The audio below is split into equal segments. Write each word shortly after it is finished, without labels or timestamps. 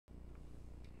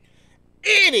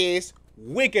It is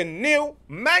Wigan 0,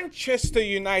 Manchester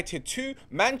United 2.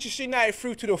 Manchester United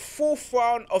through to the fourth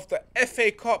round of the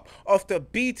FA Cup after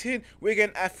beating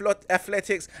Wigan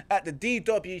Athletics at the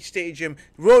DW Stadium,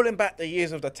 rolling back the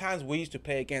years of the times we used to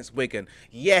play against Wigan.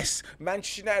 Yes,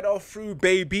 Manchester United are through,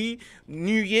 baby.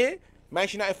 New year,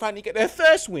 Manchester United finally get their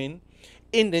first win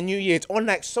in the new year. It's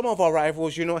unlike some of our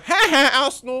rivals, you know.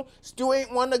 Arsenal still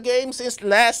ain't won a game since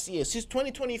last year, since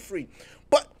 2023.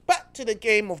 But back to the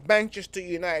game of Manchester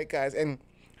United, guys. And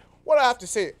what I have to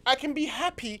say, I can be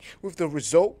happy with the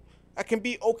result. I can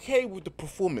be okay with the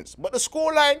performance. But the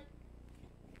scoreline,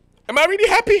 am I really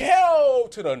happy? Hell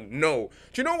to the no.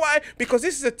 Do you know why? Because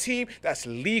this is a team that's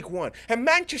League One. And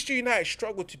Manchester United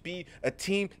struggled to be a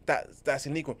team that's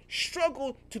in League One.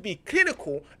 Struggled to be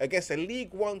clinical against a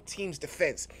League One team's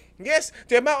defence. Yes,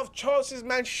 the amount of chances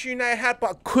Manchester United had,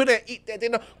 but couldn't eat their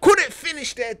dinner, couldn't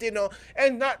finish their dinner.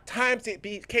 And at times it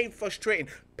became frustrating.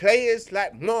 Players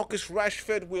like Marcus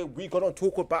Rashford, we're going to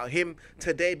talk about him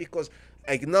today because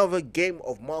another game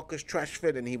of Marcus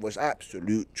Rashford and he was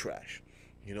absolute trash.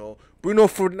 You know, Bruno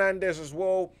Fernandes as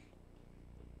well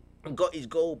got his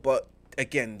goal, but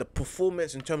again, the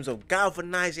performance in terms of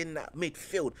galvanizing that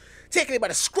midfield, taking it by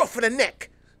the scruff of the neck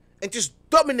and just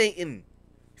dominating,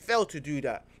 failed to do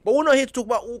that. But we're not here to talk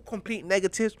about all complete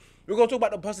negatives. We're going to talk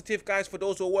about the positive, guys. For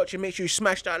those who are watching, make sure you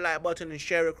smash that like button and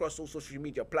share it across all social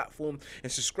media platforms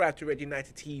and subscribe to Red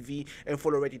United TV and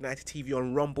follow Red United TV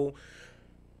on Rumble.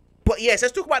 But yes,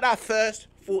 let's talk about that first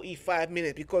 45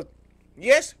 minutes because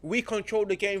yes, we controlled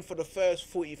the game for the first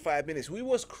 45 minutes. We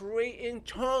was creating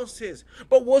chances.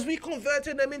 But was we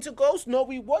converting them into goals? No,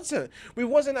 we wasn't. We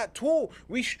wasn't at all.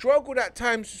 We struggled at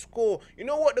times to score. You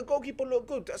know what? The goalkeeper looked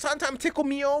good. Sometimes tickled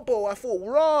me elbow. I thought,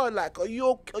 raw, like,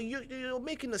 you're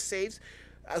making the saves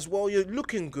as well. You're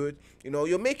looking good. You know,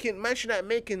 you're making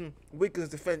making Wigan's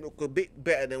defense look a bit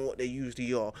better than what they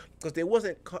usually are because they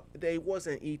wasn't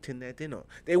eating their dinner.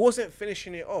 They wasn't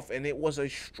finishing it off, and it was a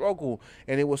struggle,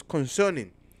 and it was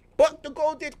concerning. But the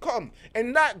goal did come,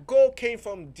 and that goal came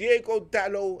from Diogo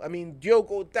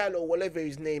Dalot, whatever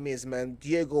his name is, man.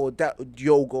 Diogo,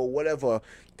 whatever.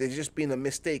 There's just been a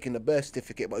mistake in the birth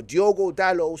certificate, but Diogo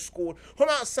Dalot scored from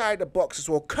outside the box as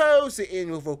well, curls it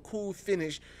in with a cool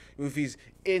finish with his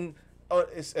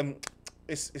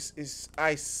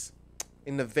ice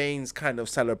in the veins kind of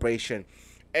celebration.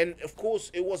 And of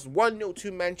course it was 1-0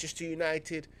 to Manchester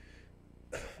United,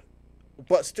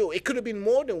 but still it could have been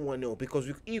more than 1-0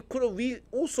 because we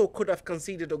also could have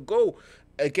conceded a goal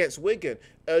against Wigan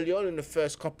early on in the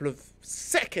first couple of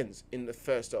seconds in the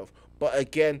first half. But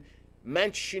again,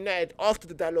 Manchester United, after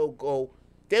the Dalot goal,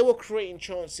 they were creating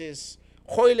chances.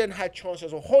 Højlund had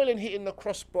chances, or Højlund hitting the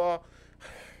crossbar.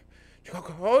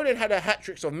 Højlund had a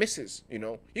hat-trick of misses, you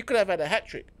know. He could have had a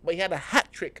hat-trick, but he had a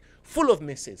hat-trick full of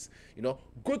misses, you know.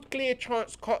 Good clear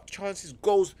chances,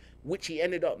 goals, which he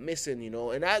ended up missing, you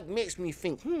know. And that makes me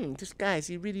think, this guy, is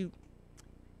he really...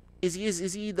 Is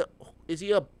he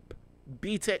a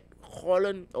B-Tech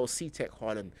Haaland or C-Tech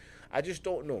Haaland? I just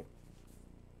don't know.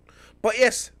 But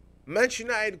yes, Manchester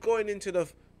United going into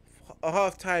the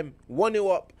half-time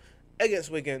 1-0 up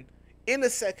against Wigan. In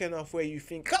the second half where you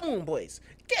think, come on, boys,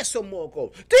 get some more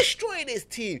goals. Destroy this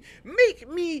team. Make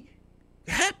me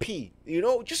happy, you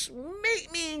know. Just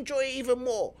make me enjoy it even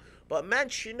more. But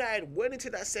Manchester United went into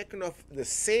that second half the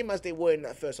same as they were in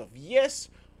that first half. Yes,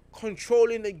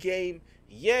 controlling the game.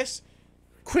 Yes,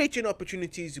 creating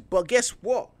opportunities. But guess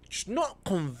what? Just not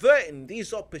converting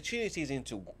these opportunities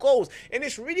into goals. And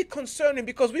it's really concerning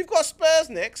because we've got Spurs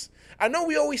next. I know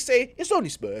we always say, it's only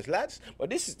Spurs, lads. But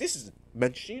this is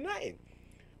Manchester United.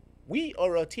 We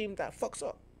are a team that fucks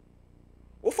up.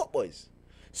 We're footboys.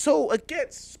 So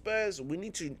against Spurs, we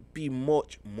need to be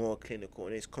much more clinical.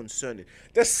 And it's concerning.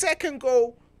 The second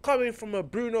goal coming from a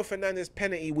Bruno Fernandes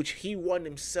penalty, which he won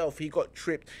himself. He got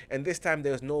tripped. And this time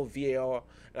there was no VAR.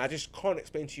 And I just can't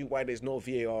explain to you why there's no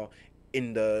VAR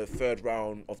in the third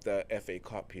round of the FA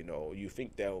Cup. You know, you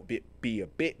think they'll be a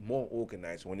bit more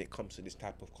organised when it comes to this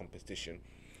type of competition,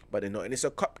 but they're not. And it's a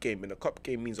cup game, and a cup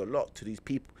game means a lot to these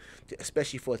people,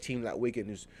 especially for a team like Wigan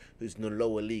who's in the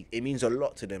lower league. It means a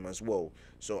lot to them as well.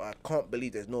 So I can't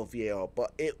believe there's no VAR,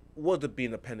 but it would have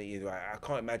been a penalty. Right? I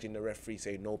can't imagine the referee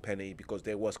saying no penalty because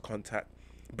there was contact.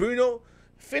 Bruno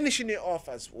finishing it off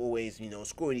as always, you know,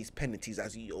 scoring these penalties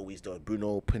as he always does.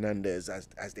 Bruno Fernandes,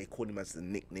 as they call him as the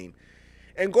nickname.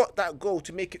 And got that goal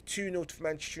to make it 2-0 to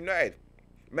Manchester United.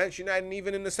 Manchester United,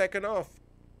 even in the second half,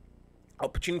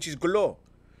 opportunities galore,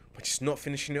 but just not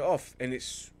finishing it off. And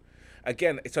it's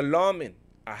alarming,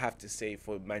 I have to say,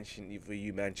 for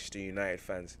you Manchester United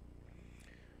fans.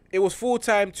 It was full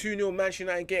time, 2-0 Manchester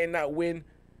United getting that win.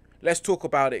 let's talk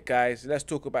about it, guys. Let's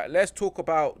talk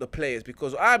about the players,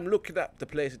 because I'm looking at the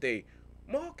players today.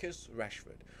 Marcus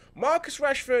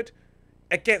Rashford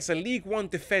against a League One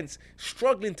defense,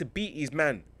 struggling to beat his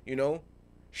man, you know.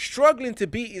 Struggling to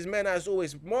beat his men as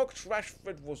always. Marcus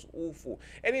Rashford was awful.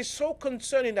 And it's so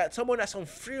concerning that someone that's on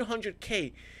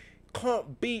 300k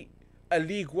can't beat a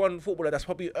League One footballer that's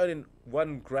probably earning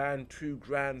 £1 grand, £2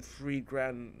 grand, £3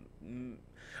 grand.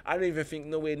 I don't even think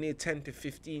nowhere near £10,000 to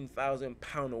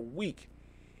 £15,000 a week.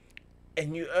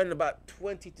 And you earn about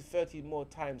 20 to 30 more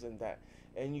times than that.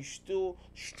 And you still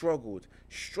struggled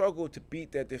to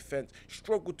beat their defense,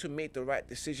 struggled to make the right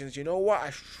decisions. You know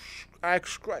what? I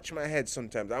scratch my head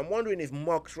sometimes. I'm wondering if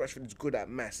Marcus Rashford is good at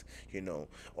maths, you know,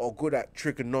 or good at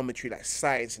trigonometry, like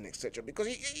science and etc. Because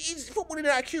his footballing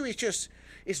IQ is just,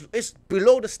 it's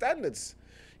below the standards.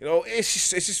 You know, it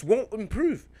just won't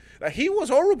improve. Like, he was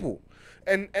horrible.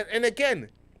 And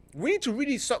again, we need to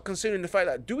really start considering the fact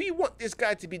that, do we want this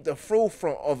guy to be the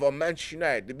forefront of a Manchester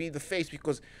United, to be the face?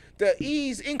 Because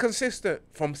he's inconsistent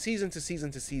from season to season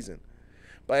to season.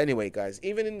 But anyway, guys,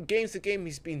 even in games to game,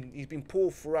 he's been poor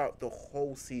throughout the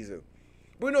whole season.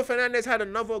 Bruno Fernandes had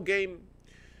another game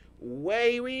where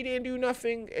he really didn't do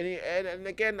nothing. And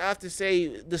again, I have to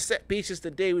say, the set pieces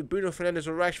today with Bruno Fernandes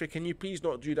or Rashford, can you please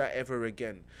not do that ever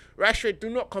again? Rashford, do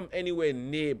not come anywhere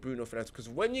near Bruno Fernandes, because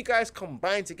when you guys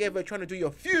combine together trying to do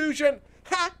your fusion,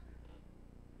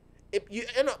 you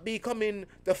end up becoming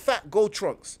the fat gold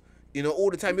trunks, you know, all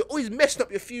the time. You're always messing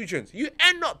up your fusions. You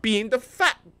end up being the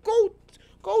fat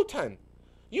Gotan.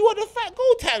 You are the fat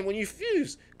Gotan when you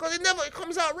fuse, because it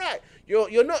comes out right.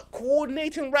 You're not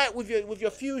coordinating right with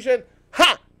your fusion.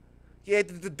 Yeah,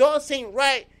 the dance ain't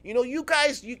right. You know, you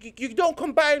guys, you don't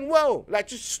combine well. Like,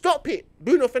 just stop it.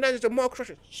 Bruno Fernandes and Marcus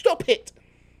Rashford, stop it.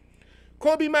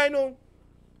 Kobe Mino,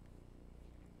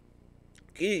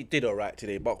 he did alright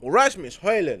today, but Rasmus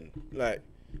Højlund, like,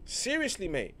 seriously,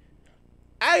 mate,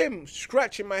 I am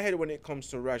scratching my head when it comes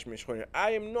to Rasmus Højlund.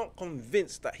 I am not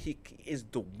convinced that he is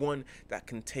the one that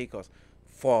can take us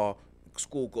for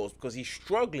score goals, because he's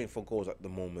struggling for goals at the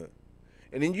moment.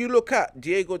 And then you look at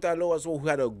Diego Dalot as well, who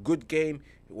had a good game.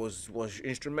 It was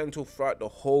instrumental throughout the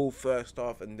whole first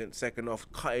half, and then second half,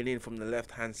 cutting in from the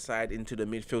left-hand side into the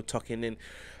midfield, tucking in,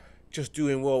 just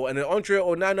doing well. And then Andre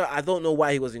Onana, I don't know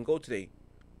why he was in goal today.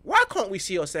 Why can't we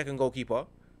see our second goalkeeper?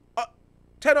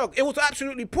 Tenok, it was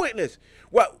absolutely pointless.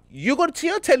 Well, you're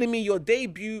telling me your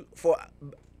debut for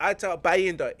Atal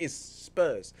Bayinda is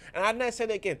Spurs. And I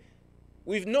said it again.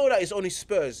 We know that it's only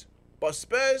Spurs. But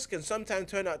Spurs can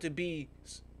sometimes turn out to be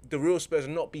the real Spurs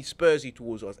and not be Spursy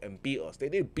towards us and beat us. They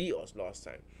did beat us last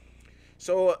time.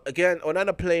 So, again, on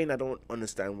another plane, I don't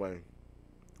understand why.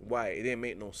 Why? It didn't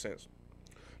make no sense.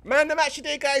 Man, the match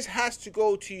today, guys, has to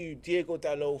go to Diego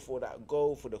Dalot for that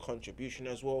goal, for the contribution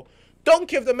as well.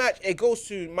 Donkey of the match, it goes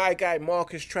to my guy,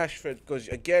 Marcus Rashford, because,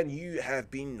 again, you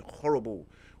have been horrible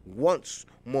once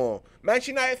more.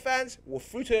 Manchester United fans, we're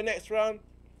through to the next round.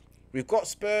 We've got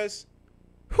Spurs.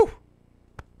 Whew.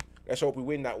 Let's hope we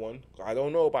win that one. I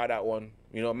don't know about that one.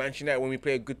 You know, Manchester United, when we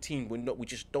play a good team, we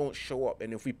just don't show up.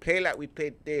 And if we play like we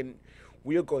played then,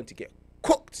 we are going to get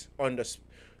cooked on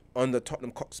the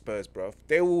Tottenham Hotspurs, bro.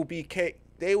 They will be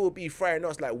frying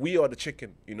us like we are the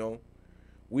chicken, you know.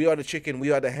 We are the chicken, we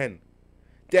are the hen.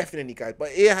 Definitely, guys. But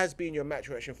it has been your match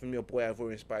reaction from your boy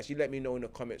Ivorian Spice. You let me know in the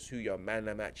comments who your man of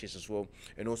the match is as well,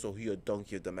 and also who your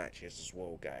donkey of the match is as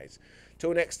well, guys.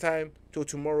 Till next time, till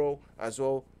tomorrow as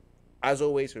well. As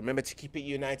always, remember to keep it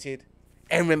united,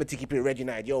 and remember to keep it red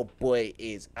united. Your boy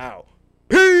is out.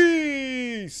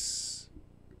 Peace.